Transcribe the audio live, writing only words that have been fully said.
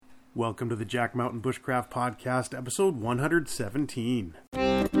Welcome to the Jack Mountain Bushcraft Podcast, episode 117.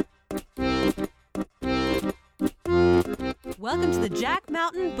 Welcome to the Jack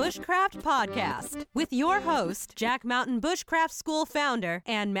Mountain Bushcraft Podcast with your host, Jack Mountain Bushcraft School founder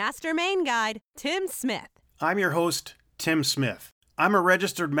and Master Main Guide, Tim Smith. I'm your host, Tim Smith. I'm a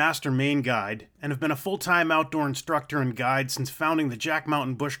registered Master Main Guide and have been a full-time outdoor instructor and guide since founding the Jack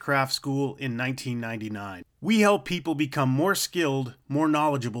Mountain Bushcraft School in 1999. We help people become more skilled, more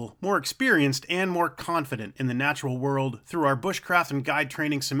knowledgeable, more experienced, and more confident in the natural world through our bushcraft and guide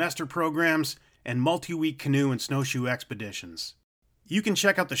training semester programs and multi-week canoe and snowshoe expeditions. You can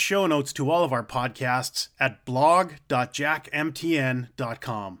check out the show notes to all of our podcasts at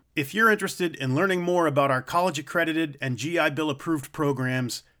blog.jackmtn.com. If you're interested in learning more about our college-accredited and GI Bill-approved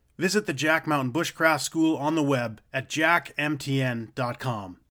programs, visit the Jack Mountain Bushcraft School on the web at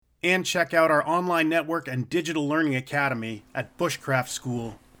jackmtn.com. And check out our online network and digital learning academy at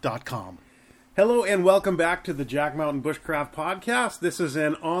bushcraftschool.com. Hello and welcome back to the Jack Mountain Bushcraft Podcast. This is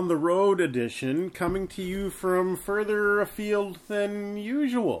an on-the-road edition coming to you from further afield than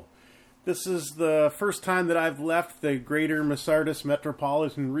usual. This is the first time that I've left the greater Masardis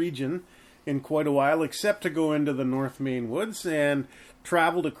metropolitan region in quite a while, except to go into the North Main Woods, and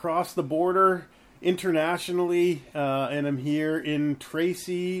traveled across the border internationally, and I'm here in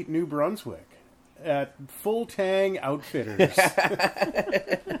Tracy, New Brunswick at Full Tang Outfitters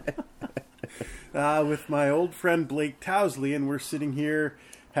with my old friend Blake Towsley, and we're sitting here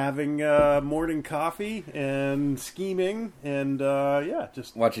having morning coffee and scheming and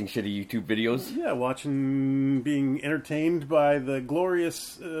just watching shitty YouTube videos. Yeah, being entertained by the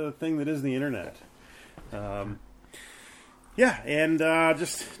glorious thing that is the internet.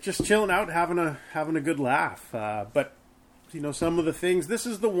 Just chilling out, having a good laugh. But you know, some of the things. This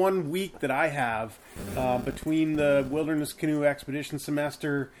is the 1 week that I have between the Wilderness Canoe Expedition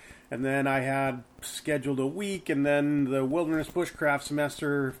semester, and then I had scheduled a week, and then the Wilderness Bushcraft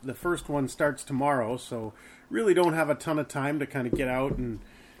semester. The first one starts tomorrow, so really don't have a ton of time to kind of get out and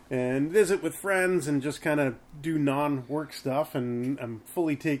visit with friends and just kind of do non-work stuff. And I'm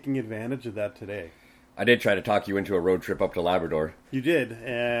fully taking advantage of that today. I did try to talk you into a road trip up to Labrador. You did,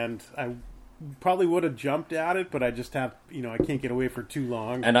 and I probably would have jumped at it, but I just have, I can't get away for too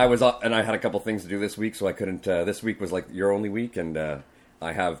long. And I had a couple things to do this week, so I couldn't. This week was like your only week, and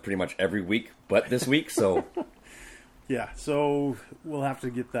I have pretty much every week but this week, so. Yeah, so we'll have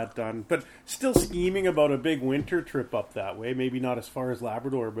to get that done. But still scheming about a big winter trip up that way. Maybe not as far as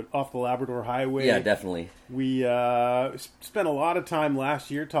Labrador, but off the Labrador Highway. Yeah, definitely. We spent a lot of time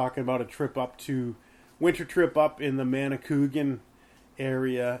last year talking about a winter trip up in the Manicouagan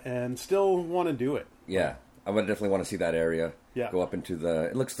area, and still want to do it. Yeah, I would definitely want to see that area. Yeah. Go up into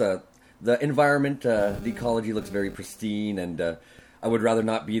it looks, the environment, the ecology looks very pristine, and I would rather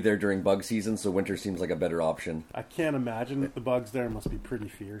not be there during bug season, so winter seems like a better option. I can't imagine that the bugs there must be pretty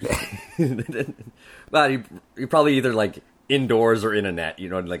fierce. Well, you're probably either like indoors or in a net,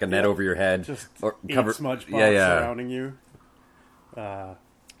 like a net over your head. Just or smudge pots surrounding you. Yeah,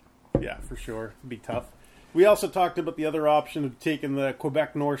 for sure. It'd be tough. We also talked about the other option of taking the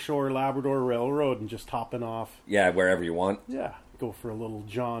Quebec North Shore Labrador Railroad and just hopping off. Yeah, wherever you want. Yeah, go for a little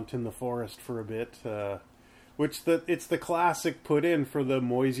jaunt in the forest for a bit. It's the classic put in for the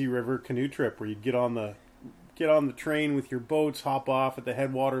Moisey River canoe trip, where you'd get on the train with your boats, hop off at the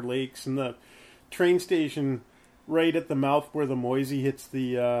headwater lakes, and the train station right at the mouth where the Moisey hits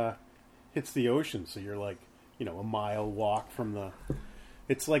the ocean. So you're like, a mile walk from the.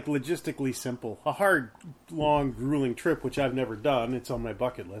 It's like logistically simple. A hard, long, grueling trip, which I've never done. It's on my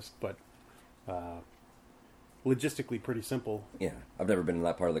bucket list, but logistically pretty simple. Yeah, I've never been in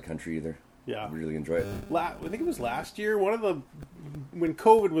that part of the country either. Yeah, I really enjoy it. I think it was last year. When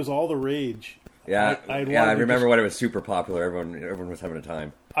COVID was all the rage. Yeah, I remember when it was super popular. Everyone was having a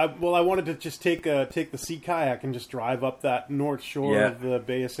time. I wanted to just take the sea kayak and just drive up that north shore of the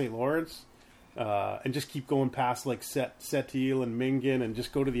Bay of St. Lawrence. And just keep going past like Sept-Îles and Mingan and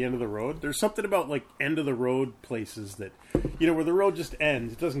just go to the end of the road. There's something about like end of the road places that, where the road just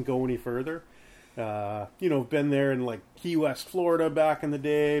ends. It doesn't go any further. Been there in like Key West, Florida back in the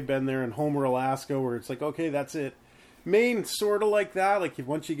day. Been there in Homer, Alaska, where it's like, okay, that's it. Maine, sort of like that. Like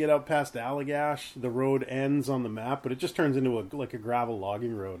once you get out past Allagash, the road ends on the map, but it just turns into a gravel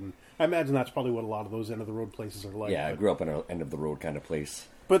logging road. And I imagine that's probably what a lot of those end of the road places are like. Yeah, I grew up in an end of the road kind of place.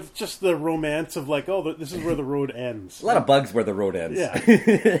 But it's just the romance of like, this is where the road ends. A lot of bugs where the road ends. Yeah.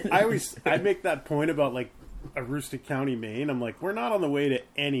 I make that point about like Aroostook County, Maine. I'm like, we're not on the way to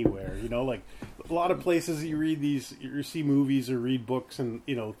anywhere. Like a lot of places you see movies or read books, and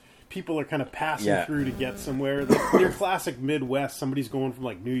people are kind of passing through to get somewhere. Your classic Midwest, somebody's going from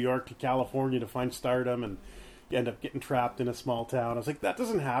like New York to California to find stardom, and you end up getting trapped in a small town. I was like, that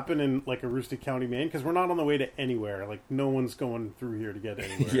doesn't happen in like Aroostook County, Maine, because we're not on the way to anywhere. Like, no one's going through here to get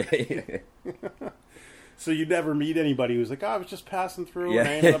anywhere. So you never meet anybody who's like, I was just passing through and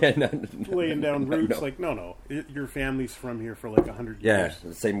I ended up laying down roots. Like, no. Your family's from here for like 100 years.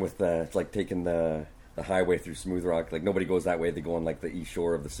 Yeah, same with it's like taking the highway through Smooth Rock. Like, nobody goes that way. They go on like the east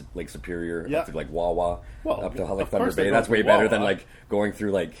shore of the Lake Superior up to like Wawa, up to like Thunder Bay. That's way better than like going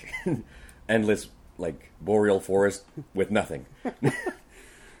through like endless like boreal forest with nothing.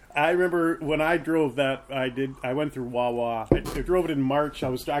 I remember when I drove that, I went through Wawa. I drove it in March. I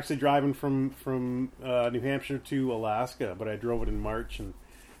was actually driving from New Hampshire to Alaska, but I drove it in March, and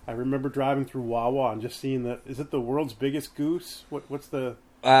I remember driving through Wawa and just seeing is it the world's biggest goose? What's the?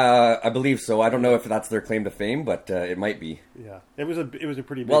 I believe so. I don't know if that's their claim to fame, but it might be. Yeah, it was a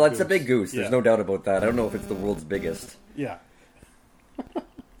pretty big Well, it's goose. a big goose. There's no doubt about that. I don't know if it's the world's biggest. Yeah.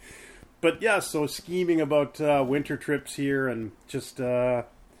 But yeah, so scheming about winter trips here and just so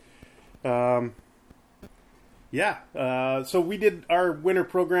we did our winter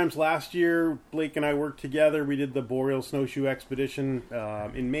programs last year. Blake and I worked together. We did the Boreal Snowshoe Expedition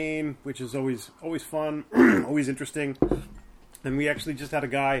in Maine, which is always fun, always interesting. And we actually just had a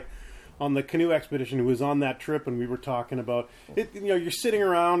guy on the canoe expedition who was on that trip, and we were talking about it. You know, you're sitting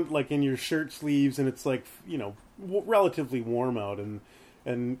around like in your shirt sleeves, and it's like, you know, relatively warm out, and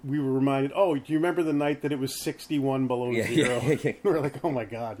we were reminded, do you remember the night that it was 61 below zero? We're like, oh my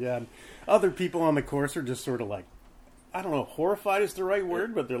God, yeah. And other people on the course are just sort of like, I don't know, horrified is the right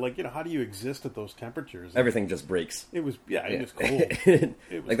word, but they're like, you know, how do you exist at those temperatures? Everything just breaks. It was cold.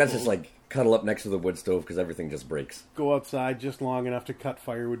 That's just like cuddle up next to the wood stove because everything just breaks. Go outside just long enough to cut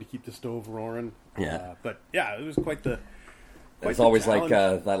firewood to keep the stove roaring. Yeah. But yeah, it was quite the... It's always like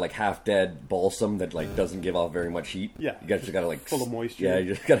that like half dead balsam that like doesn't give off very much heat. Yeah, you just gotta like full of moisture. Yeah,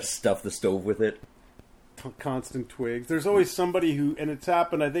 you just gotta stuff the stove with it. Constant twigs. There's always somebody who, and it's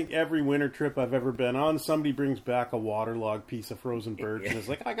happened. I think every winter trip I've ever been on, somebody brings back a waterlogged piece of frozen birch and is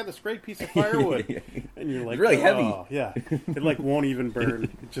like, "I got this great piece of firewood," and you're like, it's really heavy. Yeah, it like won't even burn.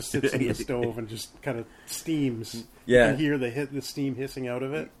 It just sits in the stove and just kind of steams. Yeah, you hear the steam hissing out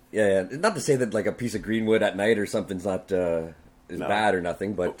of it. Yeah. Not to say that like a piece of greenwood at night or something's not. Is bad or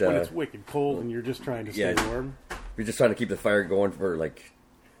nothing, but when it's wicked cold and you're just trying to stay warm, you're just trying to keep the fire going for like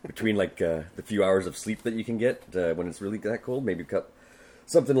between like the few hours of sleep that you can get when it's really that cold. Maybe cut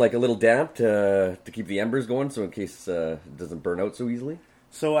something like a little damp to keep the embers going, so in case it doesn't burn out so easily.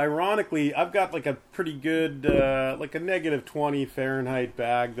 So ironically, I've got like a pretty good like a -20 Fahrenheit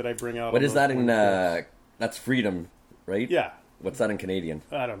bag that I bring out. What is that in? That's Freedom, right? Yeah. What's that in Canadian?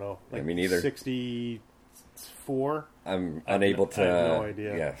 I don't know. Like me neither. 64. I'm unable to. I have no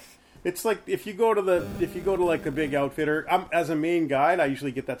idea. Yeah. It's like if you go to like a big outfitter. As a Maine guide, I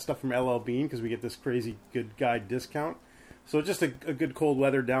usually get that stuff from LL Bean because we get this crazy good guide discount. So just a good cold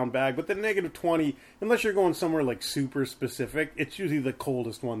weather down bag. But the -20, unless you're going somewhere like super specific, it's usually the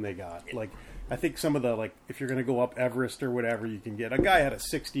coldest one they got. Like I think some of the like if you're going to go up Everest or whatever, you can get. A guy had a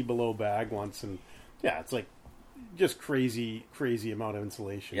 60 below bag once, and yeah, it's like just crazy amount of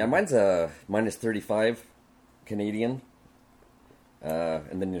insulation. Yeah, mine's a -35 Canadian.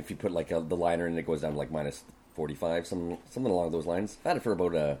 And then if you put like the liner in, it goes down to like -45, something along those lines. I've had it for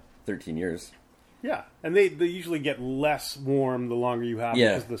about 13 years. Yeah, and they usually get less warm the longer you have it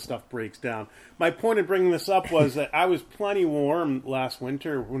because the stuff breaks down. My point in bringing this up was that I was plenty warm last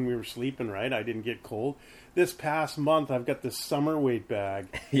winter when we were sleeping, right? I didn't get cold. This past month, I've got this summer weight bag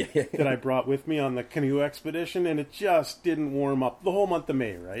that I brought with me on the canoe expedition, and it just didn't warm up the whole month of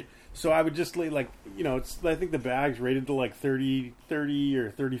May, right? So I would just lay like, you know, I think the bag's rated to like 30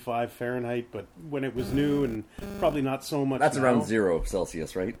 or 35 Fahrenheit, but when it was new and probably not so much. That's now. Around 0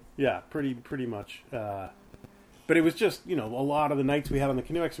 Celsius, right? Yeah, pretty much. But it was just, you know, a lot of the nights we had on the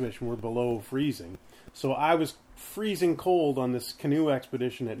canoe expedition were below freezing. So I was freezing cold on this canoe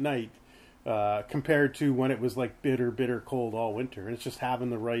expedition at night compared to when it was like bitter cold all winter. And it's just having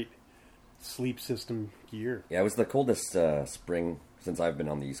the right sleep system gear. Yeah, it was the coldest spring since I've been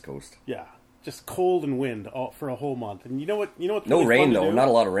on the East Coast. Yeah, just cold and wind for a whole month. And you know what? No really rain though. Do? Not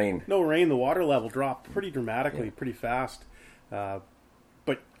a lot of rain. No rain. The water level dropped pretty dramatically, pretty fast.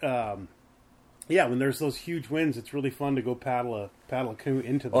 Yeah, when there's those huge winds, it's really fun to go paddle a canoe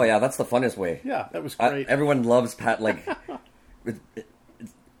into them. Oh yeah, that's the funnest way. Yeah, that was great. Everyone loves it's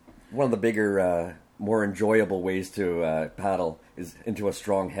one of the bigger, more enjoyable ways to paddle is into a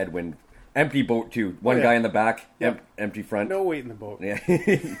strong headwind. Empty boat too. One guy in the back, empty front. No weight in the boat. Yeah,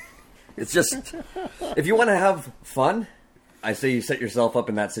 it's just if you want to have fun, I say you set yourself up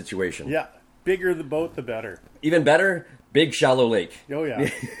in that situation. Yeah. Bigger the boat, the better. Even better, big shallow lake. Oh, yeah.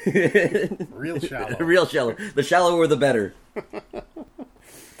 Real shallow. Real shallow. The shallower, the better.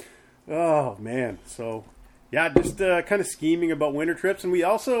 Oh, man. So, yeah, just kind of scheming about winter trips. And we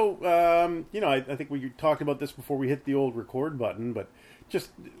also, I think we talked about this before we hit the old record button, but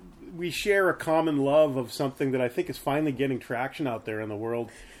just we share a common love of something that I think is finally getting traction out there in the world.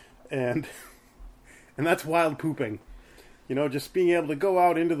 And that's wild pooping. Just being able to go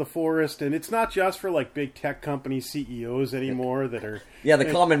out into the forest, and it's not just for like big tech company CEOs anymore that are. Yeah, the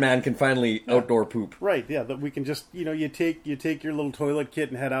common man can finally outdoor poop. Right. Yeah, that we can just you take your little toilet kit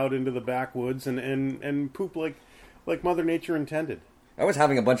and head out into the backwoods and poop like Mother Nature intended. I was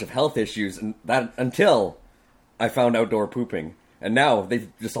having a bunch of health issues until I found outdoor pooping, and now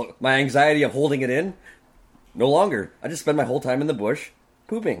my anxiety of holding it in, no longer. I just spend my whole time in the bush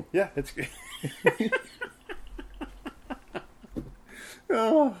pooping. Yeah, it's.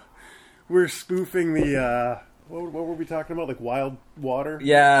 Oh, we're spoofing the what were we talking about? Like wild water?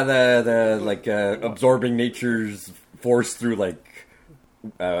 Yeah, the absorbing nature's force through like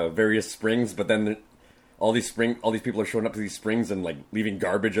various springs, but then all these people are showing up to these springs and like leaving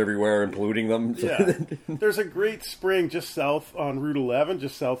garbage everywhere and polluting them. Yeah, there's a great spring just south on Route 11,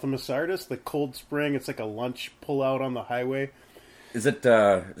 just south of Masardis, the Cold Spring. It's like a lunch pull out on the highway. Is it?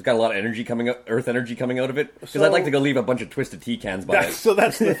 It's got a lot of energy earth energy coming out of it. Because I'd like to go leave a bunch of Twisted Tea cans by it. So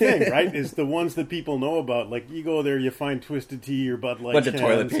that's the thing, right? Is the ones that people know about. Like you go there, you find Twisted Tea or Bud Light. Bunch of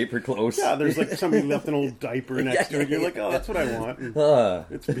toilet paper close. Yeah, there's like somebody left an old diaper next to it. You're like, oh, that's what I want.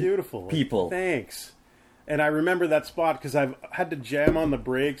 It's beautiful. People, thanks. And I remember that spot because I've had to jam on the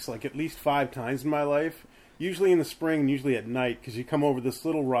brakes like at least 5 times in my life. Usually in the spring and usually at night because you come over this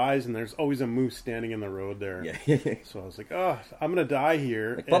little rise and there's always a moose standing in the road there. Yeah. So I was like, oh, I'm going to die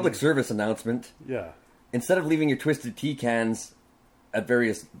here. Like public service announcement. Yeah. Instead of leaving your Twisted Tea cans at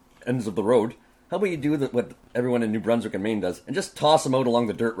various ends of the road, how about you do what everyone in New Brunswick and Maine does and just toss them out along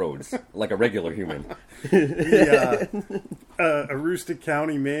the dirt roads like a regular human? Yeah. Aroostook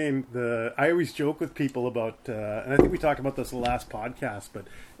County, Maine, I always joke with people about, and I think we talked about this in the last podcast, but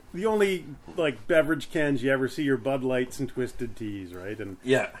the only like beverage cans you ever see are Bud Lights and Twisted Teas, right? And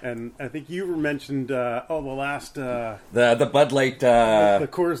yeah, and I think you mentioned the last the Bud Light the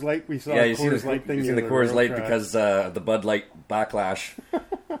Coors Light we saw. Yeah, you see the Coors Light track. Because the Bud Light backlash.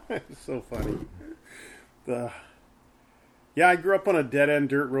 It's so funny. Yeah, I grew up on a dead end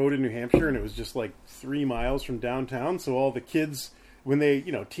dirt road in New Hampshire, and it was just like 3 miles from downtown. So all the kids, when they,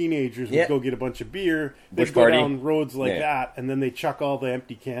 teenagers would go get a bunch of beer, they'd go down roads like that, and then they chuck all the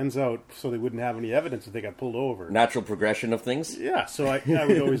empty cans out so they wouldn't have any evidence that they got pulled over. Natural progression of things. Yeah, so I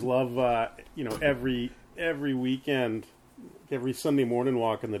would always love, every weekend, every Sunday morning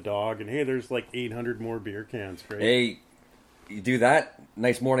walking the dog, and hey, there's like 800 more beer cans. Great. Hey, you do that,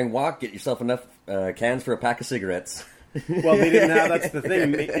 nice morning walk, get yourself enough cans for a pack of cigarettes. Well, they didn't have, that's the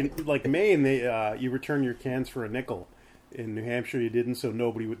thing. In Maine, you return your cans for a nickel. In New Hampshire, you didn't, so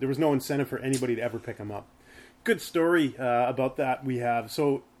there was no incentive for anybody to ever pick them up. Good story about that we have.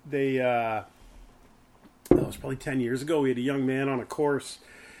 So it was probably 10 years ago, we had a young man on a course,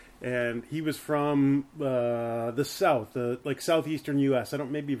 and he was from the south, like southeastern U.S.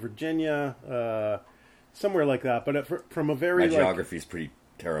 Maybe Virginia, somewhere like that, but from a very... My geography is pretty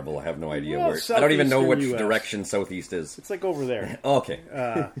terrible. I have no idea where... I don't even know which direction southeast is. It's like over there. Okay.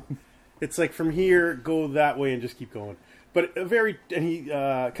 It's like from here, go that way and just keep going. But he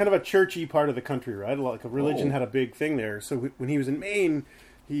kind of a churchy part of the country, right? Like a religion had a big thing there. So when he was in Maine,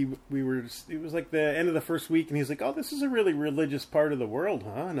 it was like the end of the first week, and he's like, "Oh, this is a really religious part of the world,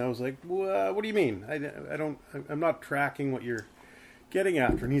 huh?" And I was like, "What do you mean? I'm not tracking what you're getting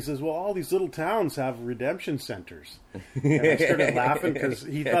after." And he says, "Well, all these little towns have redemption centers." And I started laughing because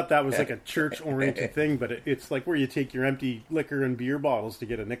he thought that was like a church-oriented thing, but it's like where you take your empty liquor and beer bottles to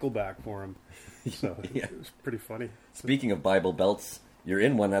get a nickel back for them. So it was pretty funny. Speaking of Bible belts, you're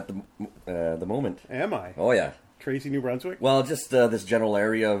in one at the moment. Am I? Oh, yeah. Tracy, New Brunswick? Well, just this general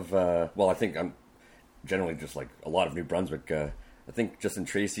area of, I think I'm generally just like a lot of New Brunswick. I think just in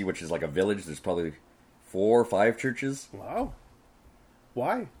Tracy, which is like a village, there's probably 4 or 5 churches. Wow.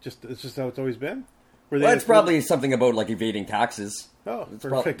 Why? It's just how it's always been? It's probably something about like evading taxes. Oh,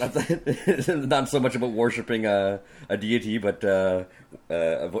 perfect. Not so much about worshipping a deity, but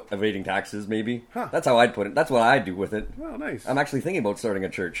evading taxes, maybe. Huh. That's how I'd put it. That's what I'd do with it. Oh, nice. I'm actually thinking about starting a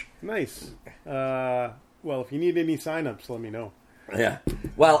church. Nice. Well, if you need any sign-ups, let me know. Yeah.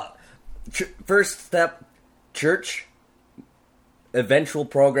 Well, first step, church. Eventual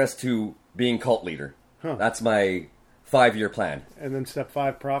progress to being cult leader. Huh. That's my 5-year plan. And then step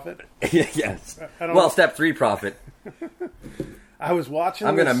 5, profit? Yes. Step 3, profit. I was watching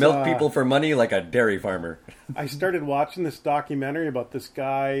I'm going to milk people for money like a dairy farmer. I started watching this documentary about this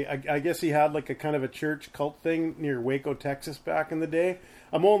guy. I guess he had like a kind of a church cult thing near Waco, Texas back in the day.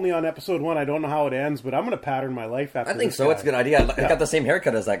 I'm only on episode 1. I don't know how it ends, but I'm going to pattern my life after I think this so. guy. It's a good idea. I got the same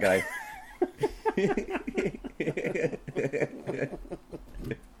haircut as that guy.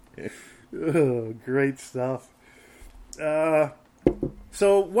 Oh, great stuff.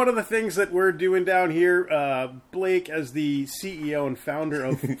 So one of the things that we're doing down here, Blake, as the CEO and founder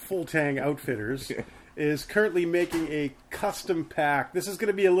of Full Tang Outfitters, is currently making a custom pack. This is going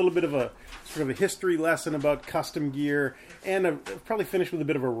to be a little bit of a sort of a history lesson about custom gear, and I'll probably finish with a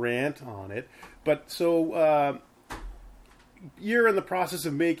bit of a rant on it. But so you're in the process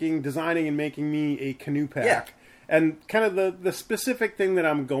of designing and making me a canoe pack. Yeah. And kind of the specific thing that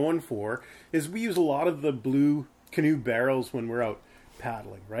I'm going for is we use a lot of the blue canoe barrels when we're out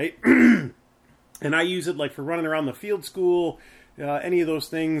paddling, right? And I use it like for running around the field school, any of those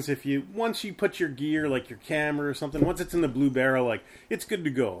things. Once you put your gear, like your camera or something, once it's in the blue barrel, like it's good to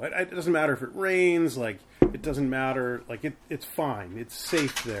go. It doesn't matter if it rains, like it doesn't matter, like it's fine. It's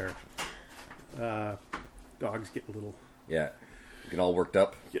safe there. Dog's getting a little... Yeah. Getting all worked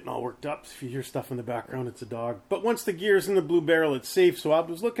up. If you hear stuff in the background, it's a dog. But once the gear's in the blue barrel, it's safe. So I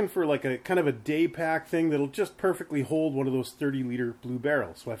was looking for like a kind of a day pack thing that'll just perfectly hold one of those 30-liter blue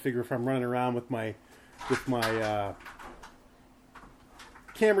barrels. So I figure if I'm running around with my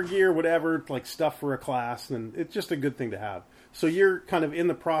camera gear, whatever, like stuff for a class, then it's just a good thing to have. So you're kind of in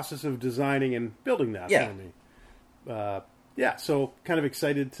the process of designing and building that for me. Yeah, so kind of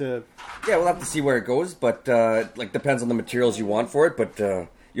excited to... Yeah, we'll have to see where it goes, but like depends on the materials you want for it, but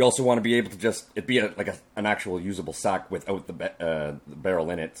you also want to be able to just... It be an actual usable sack without the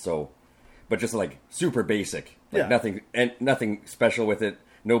barrel in it, so... But just like super basic. Like nothing special with it.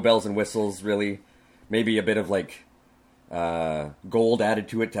 No bells and whistles, really. Maybe a bit of like gold added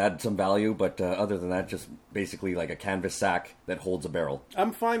to it to add some value, but other than that, just basically like a canvas sack that holds a barrel.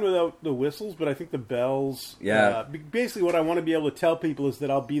 I'm fine without the whistles, but I think the bells... Yeah. Basically what I want to be able to tell people is that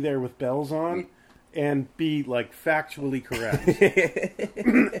I'll be there with bells on and be like factually correct.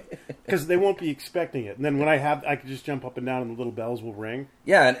 Because they won't be expecting it. And then when I can just jump up and down and the little bells will ring.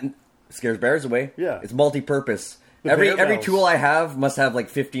 Yeah, and it scares bears away. Yeah. It's multi-purpose. Every tool I have must have like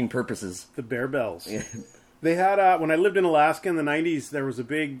 15 purposes. The bear bells. Yeah. They had, when I lived in Alaska in the 90s, there was a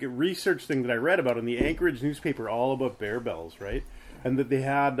big research thing that I read about in the Anchorage newspaper all about bear bells, right? And that they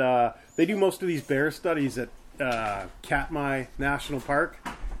had, they do most of these bear studies at Katmai National Park.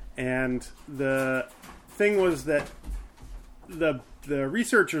 And the thing was that the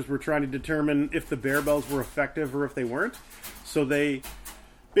researchers were trying to determine if the bear bells were effective or if they weren't. So they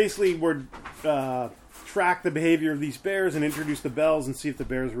basically were... track the behavior of these bears and introduce the bells and see if the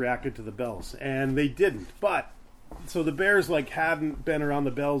bears reacted to the bells. And they didn't. But, so the bears hadn't been around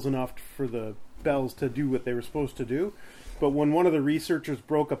the bells enough for the bells to do what they were supposed to do. But when one of the researchers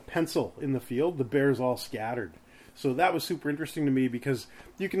broke a pencil in the field, the bears all scattered. So that was super interesting to me because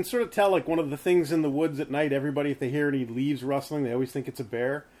you can sort of tell like one of the things in the woods at night, everybody, if they hear any leaves rustling, they always think it's a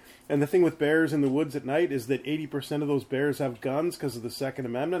bear. And the thing with bears in the woods at night is that 80% of those bears have guns because of the Second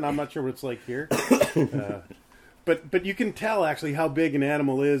Amendment. I'm not sure what it's like here. But you can tell, actually, how big an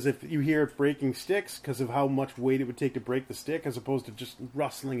animal is if you hear it breaking sticks because of how much weight it would take to break the stick as opposed to just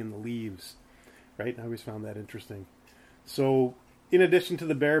rustling in the leaves. Right? I always found that interesting. So, in addition to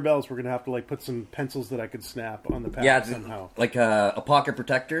the bear bells, we're going to have to put some pencils that I could snap on the pack somehow. Like a pocket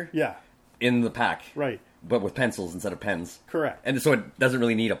protector? Yeah. In the pack. Right. But with pencils instead of pens. Correct. And so it doesn't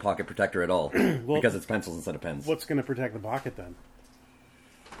really need a pocket protector at all. Because it's pencils instead of pens. What's going to protect the pocket then?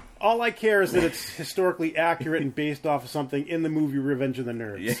 All I care is that it's historically accurate and based off of something in the movie Revenge of the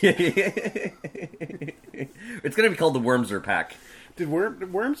Nerds. It's going to be called the Wormser pack.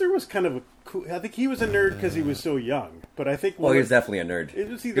 Wormser was kind of a cool... I think he was a nerd because he was so young. But I think... Well, he was definitely a nerd. He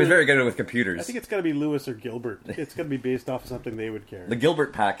was very good with computers. I think it's got to be Lewis or Gilbert. It's got to be based off of something they would care. The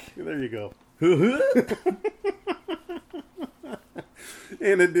Gilbert pack. There you go.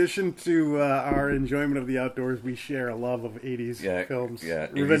 In addition to our enjoyment of the outdoors, we share a love of 80s films. Yeah,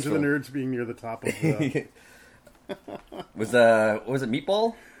 Revenge of the Nerds being near the top of the... was it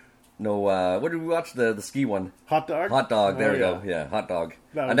Meatball? No, what did we watch? The ski one? Hot Dog? Hot Dog, there we go. Yeah, Hot Dog.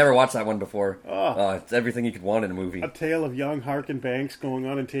 I never watched that one before. It's everything you could want in a movie. A tale of young Harkin Banks going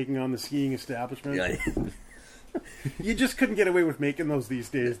on and taking on the skiing establishment. Yeah. You just couldn't get away with making those these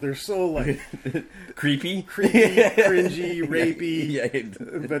days. They're so creepy, cringy,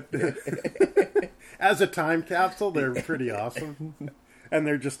 rapey. But as a time capsule, they're pretty awesome. And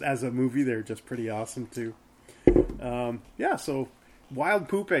they're just, as a movie, they're just pretty awesome too. So wild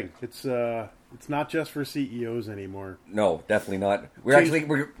pooping. It's It's not just for CEOs anymore. No, definitely not.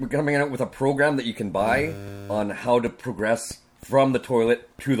 We're coming out with a program that you can buy on how to progress from the toilet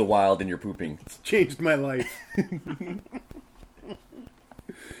to the wild in your pooping. It's changed my life.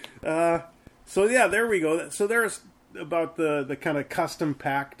 So yeah, there we go. So there's about the kind of custom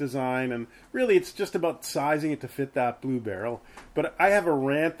pack design, and really it's just about sizing it to fit that blue barrel. But I have a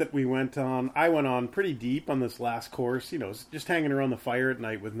rant that I went on pretty deep on this last course, just hanging around the fire at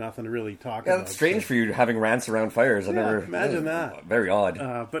night with nothing to really talk about. Yeah, that's strange for you having rants around fires. Imagine that. Very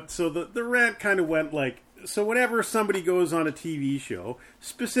odd. But so the rant kind of went like, so whenever somebody goes on a TV show,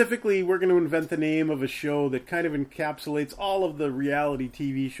 specifically we're going to invent the name of a show that kind of encapsulates all of the reality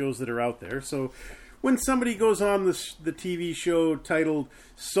TV shows that are out there. So when somebody goes on the TV show titled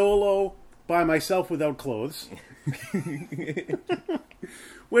Solo by Myself Without Clothes,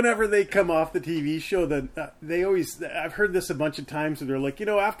 whenever they come off the TV show, I've heard this a bunch of times, and they're like,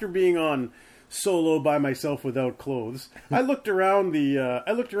 after being on Solo by Myself Without Clothes, I looked around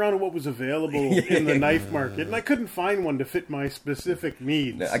at what was available in the knife market, and I couldn't find one to fit my specific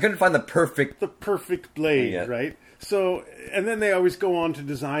needs. I couldn't find the perfect blade, right? So, and then they always go on to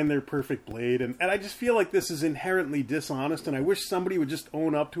design their perfect blade, and I just feel like this is inherently dishonest, and I wish somebody would just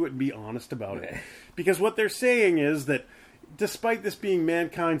own up to it and be honest about it. Because what they're saying is that despite this being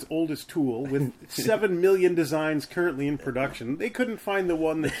mankind's oldest tool, with 7 million designs currently in production, they couldn't find the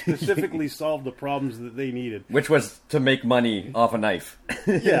one that specifically solved the problems that they needed. Which was to make money off a knife.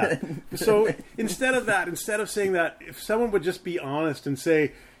 Yeah. So instead of saying that, if someone would just be honest and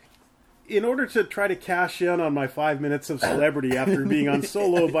say, in order to try to cash in on my 5 minutes of celebrity after being on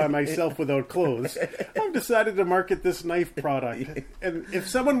Solo by Myself Without Clothes, I've decided to market this knife product. And if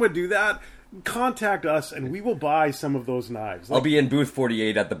someone would do that, contact us and we will buy some of those knives. I'll be in booth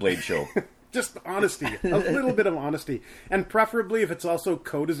 48 at the Blade Show. Just honesty. A little bit of honesty. And preferably if it's also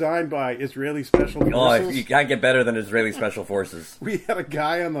co-designed by Israeli Special Forces. Oh, you can't get better than Israeli Special Forces. We had a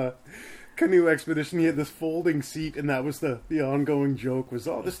guy on the canoe expedition, he had this folding seat, and that was the ongoing joke was,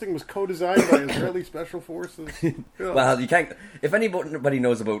 this thing was co-designed by Israeli Special Forces. Well, you can't, if anybody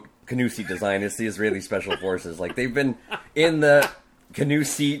knows about canoe seat design, it's the Israeli Special Forces. Like, they've been in the canoe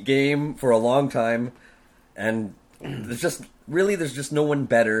seat game for a long time, and there's just no one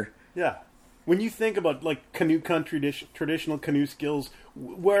better. Yeah. When you think about, like, canoe country, traditional canoe skills,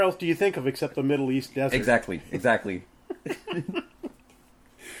 where else do you think of except the Middle East desert? Exactly.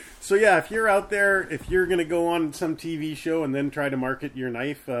 So yeah, if you're out there, if you're going to go on some TV show and then try to market your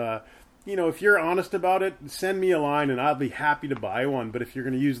knife, if you're honest about it, send me a line and I'll be happy to buy one. But if you're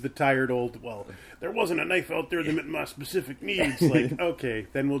going to use the tired old, there wasn't a knife out there that met my specific needs, like, okay,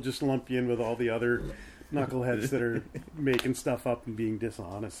 then we'll just lump you in with all the other knuckleheads that are making stuff up and being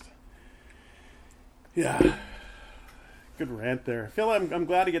dishonest. Yeah. Good rant there. Phil, I'm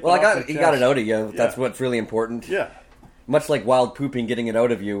glad to get that off the chest. You got it out of you. That's what's really important. Yeah. Much like wild pooping, getting it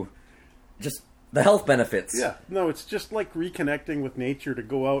out of you, just the health benefits. Yeah, no, it's just like reconnecting with nature, to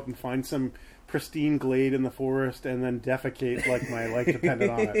go out and find some pristine glade in the forest and then defecate like my life depended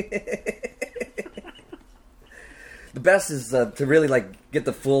on it. The best is to really get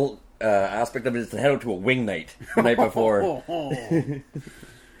the full aspect of it is to head out to a wing night the night before.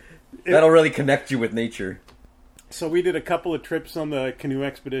 That'll really connect you with nature. So we did a couple of trips on the canoe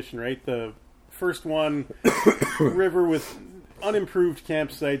expedition, right? The first one, river with unimproved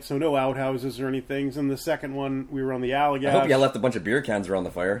campsites, so no outhouses or anything. And the second one, we were on the Allagash. I hope you left a bunch of beer cans around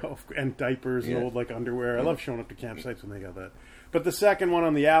the fire. Oh, and diapers and old underwear. I love showing up to campsites when they got that. But the second one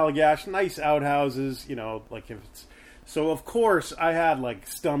on the Allagash, nice outhouses, if it's... So, of course, I had,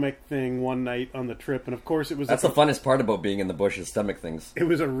 stomach thing one night on the trip, and of course it was... That's the funnest part about being in the bush is stomach things. It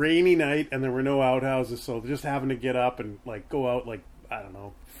was a rainy night, and there were no outhouses, so just having to get up and, go out,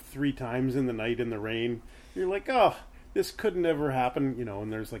 3 times in the night in the rain, you're like, oh, this could never happen,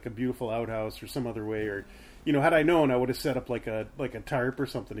 and there's, a beautiful outhouse or some other way, or, had I known, I would have set up, a tarp or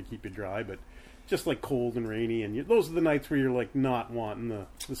something to keep you dry, but... Just cold and rainy, and those are the nights where you're not wanting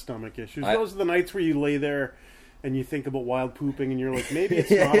the stomach issues. Those are the nights where you lay there and you think about wild pooping, and you're like, maybe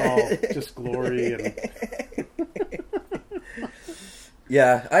it's not all just glory. And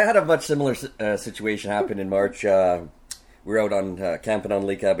yeah, I had a much similar situation happen in March. We were out on camping on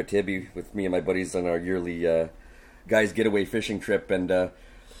Lake Abitibi with me and my buddies on our yearly guys getaway fishing trip, and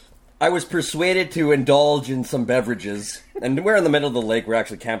I was persuaded to indulge in some beverages. And we're in the middle of the lake. We're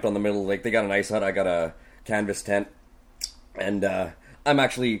actually camped on the middle of the lake. They got an ice hut. I got a canvas tent. And I'm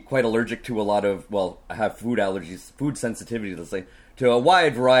actually quite allergic to a lot of, I have food allergies, food sensitivity, let's say, to a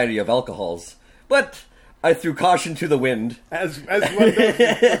wide variety of alcohols. But I threw caution to the wind. As one does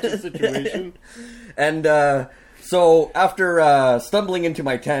in such a situation. And so after stumbling into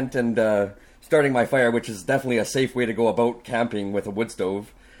my tent and starting my fire, which is definitely a safe way to go about camping with a wood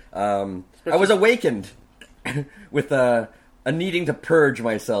stove, I was awakened with a needing to purge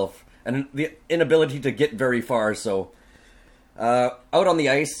myself and the inability to get very far. So out on the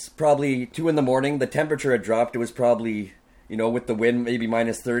ice, probably 2 a.m, the temperature had dropped. It was probably, with the wind, maybe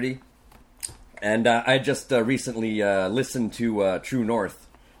minus 30. And I just recently listened to True North.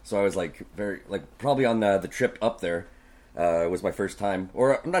 So I was probably on the trip up there. It was my first time,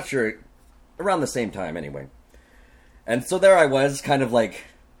 or I'm not sure, around the same time anyway. And so there I was, kind of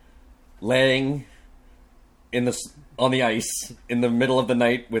laying on the ice in the middle of the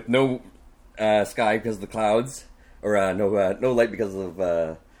night with no sky because of the clouds, or no light because of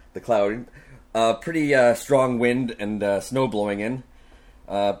the cloud. Pretty strong wind and snow blowing in.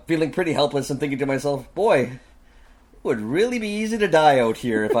 Feeling pretty helpless and thinking to myself, boy, it would really be easy to die out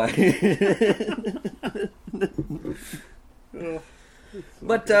here if I...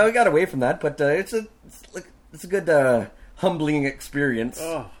 But we got away from that. But it's a good humbling experience.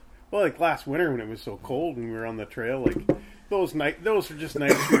 Oh, well, last winter when it was so cold and we were on the trail, those are just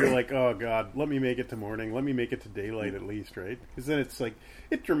nights where you're like, oh God, let me make it to morning, let me make it to daylight at least, right? Because then it's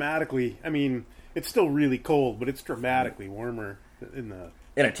it dramatically. I mean, it's still really cold, but it's dramatically warmer in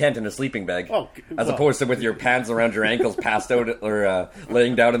a tent in a sleeping bag, as opposed to with your pants around your ankles, passed out or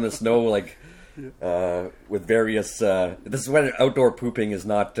laying down in the snow, with various. This is when outdoor pooping is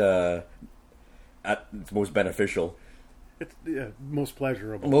not at its most beneficial. It's most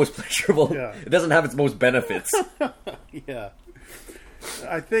pleasurable. Most pleasurable. Yeah. It doesn't have its most benefits. Yeah.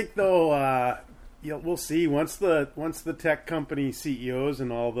 I think though, we'll see once the tech company CEOs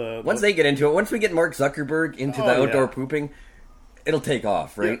and all once they get into it. Once we get Mark Zuckerberg into the outdoor pooping, it'll take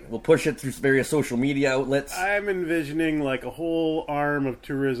off, right? Yeah. We'll push it through various social media outlets. I'm envisioning a whole arm of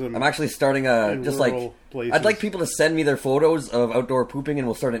tourism. I'm actually starting places. I'd like people to send me their photos of outdoor pooping, and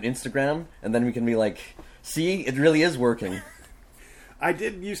we'll start an Instagram, and then we can be see, it really is working. I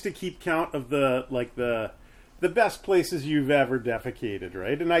did used to keep count of the best places you've ever defecated,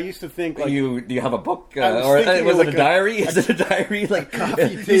 right? And I used to think do you have a book or was it a diary? Is it a diary? A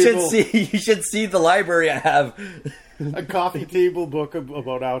coffee table. You should see the library I have. A coffee table book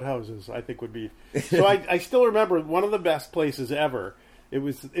about outhouses, I think would be. So I still remember one of the best places ever.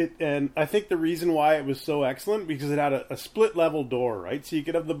 And I think the reason why it was so excellent because it had a split level door, right? So you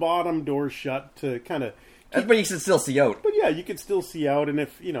could have the bottom door shut to kind of. But you can still see out. But yeah, you could still see out, and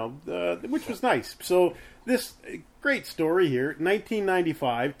if which was nice. So this great story here,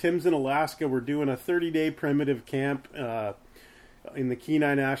 1995, Tim's in Alaska. We're doing a 30-day primitive camp in the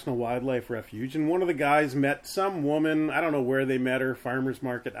Kenai National Wildlife Refuge, and one of the guys met some woman. I don't know where they met her, farmer's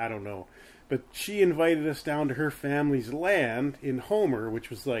market, I don't know. But she invited us down to her family's land in Homer, which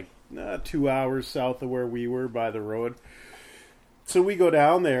was 2 hours south of where we were by the road. So we go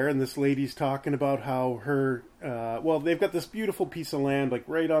down there, and this lady's talking about how her, they've got this beautiful piece of land,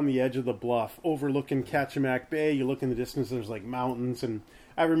 right on the edge of the bluff, overlooking Kachemak Bay. You look in the distance, there's mountains, and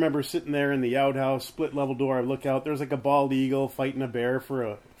I remember sitting there in the outhouse, split level door. I look out, there's a bald eagle fighting a bear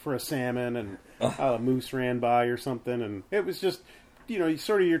for a salmon, and a moose ran by or something, and it was just,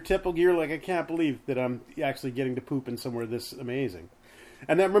 sort of your typical. You're I can't believe that I'm actually getting to poop in somewhere this amazing.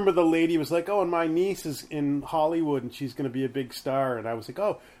 And I remember the lady was like, oh, and my niece is in Hollywood, and she's going to be a big star. And I was like,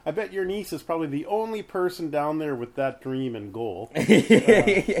 oh, I bet your niece is probably the only person down there with that dream and goal. But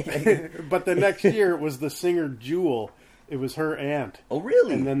the next year, it was the singer Jewel. It was her aunt. Oh,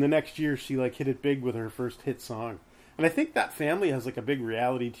 really? And then the next year, she hit it big with her first hit song. And I think that family has a big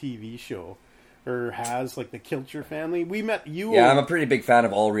reality TV show. Or has, the Kilcher family. We met Ewell. Yeah, I'm a pretty big fan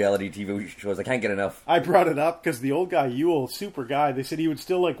of all reality TV shows. I can't get enough. I brought it up because the old guy, Ewell, super guy, they said he would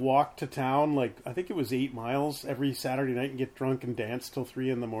still, walk to town, I think it was 8 miles every Saturday night and get drunk and dance till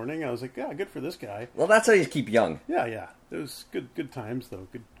 3 a.m. I was like, yeah, good for this guy. Well, that's how you keep young. Yeah. It was good times, though.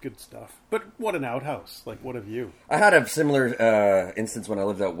 Good stuff. But what an outhouse. What a view. I had a similar instance when I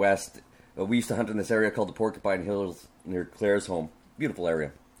lived out west. We used to hunt in this area called the Porcupine Hills near Claire's home. Beautiful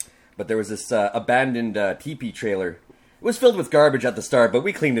area. But there was this abandoned teepee trailer. It was filled with garbage at the start, but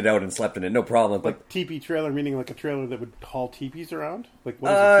we cleaned it out and slept in it, no problem. But teepee trailer meaning a trailer that would haul teepees around? What is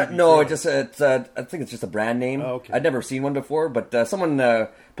a teepee no, trailer? I think it's just a brand name. Oh, okay. I'd never seen one before, but someone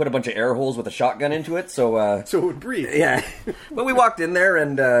put a bunch of air holes with a shotgun into it, so... so it would breathe. Yeah. But we walked in there,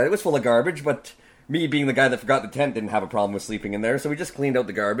 and it was full of garbage, but me being the guy that forgot the tent didn't have a problem with sleeping in there, so we just cleaned out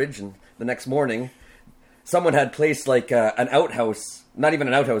the garbage, and the next morning, someone had placed an outhouse, not even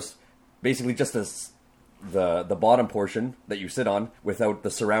an outhouse, basically just the bottom portion that you sit on without the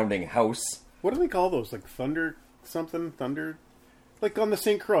surrounding house. What do they call those? Thunder something? Thunder? Like on the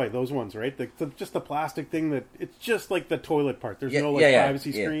St. Croix, those ones, right? Just the plastic thing that it's just like the toilet part. There's no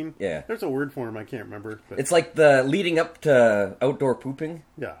privacy screen. Yeah. There's a word for them. I can't remember. But. It's like the leading up to outdoor pooping.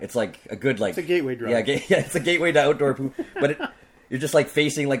 Yeah. It's like a good like. It's a gateway drug. Yeah, it's a gateway to outdoor poop. But you're just like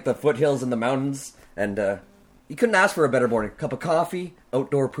facing like the foothills and the mountains, and you couldn't ask for a better morning. Cup of coffee,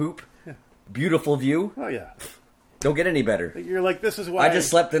 outdoor poop, beautiful view. Oh yeah. Don't get any better. You're like, this is why I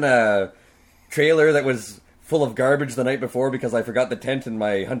just slept in a trailer that was full of garbage the night before because I forgot the tent, and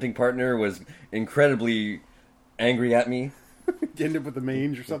my hunting partner was incredibly angry at me. Ended up with the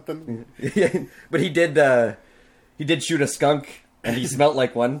mange or something. Yeah, but he did shoot a skunk, and he smelt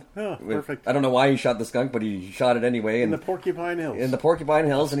like one. Oh, perfect. I don't know why he shot the skunk, but he shot it anyway. In the Porcupine Hills. In the Porcupine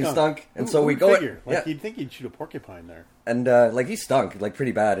Hills, and he stunk. And so we go... You'd think he'd shoot a porcupine there. And, he stunk,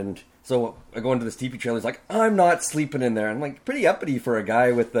 pretty bad. And so I go into this teepee trailer. He's like, I'm not sleeping in there. I'm like, pretty uppity for a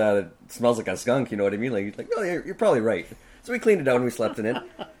guy with smells like a skunk, you know what I mean? He's like, no, you're probably right. So we cleaned it out and we slept in it.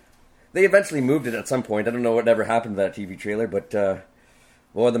 They eventually moved it at some point. I don't know what ever happened to that TV trailer, but...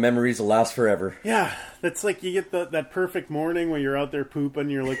 boy, the memories will last forever. Yeah, that's like you get that perfect morning when you're out there pooping.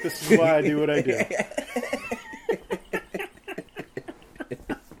 You're like, this is why I do what I do.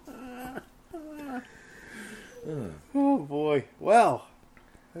 Oh, boy. Well,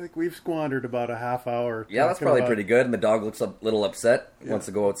 I think we've squandered about a half hour. Yeah, that's probably pretty good. And the dog looks a little upset. He wants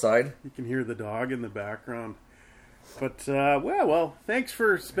to go outside. You can hear the dog in the background. But, well, thanks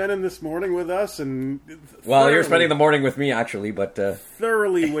for spending this morning with us. And well, you're spending the morning with me, actually, but...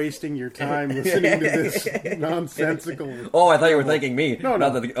 thoroughly wasting your time listening to this nonsensical... Oh, I thought you were thanking me. No.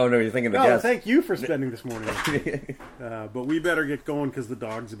 You're thinking the guest. No, thank you for spending this morning with me. But we better get going because the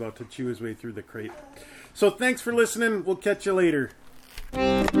dog's about to chew his way through the crate. So thanks for listening. We'll catch you later.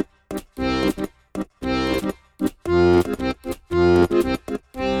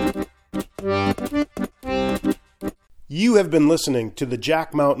 You have been listening to the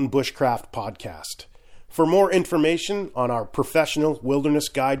Jack Mountain Bushcraft Podcast. For more information on our professional wilderness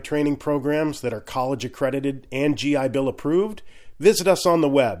guide training programs that are college accredited and GI Bill approved, visit us on the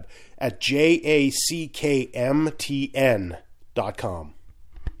web at jackmtn.com.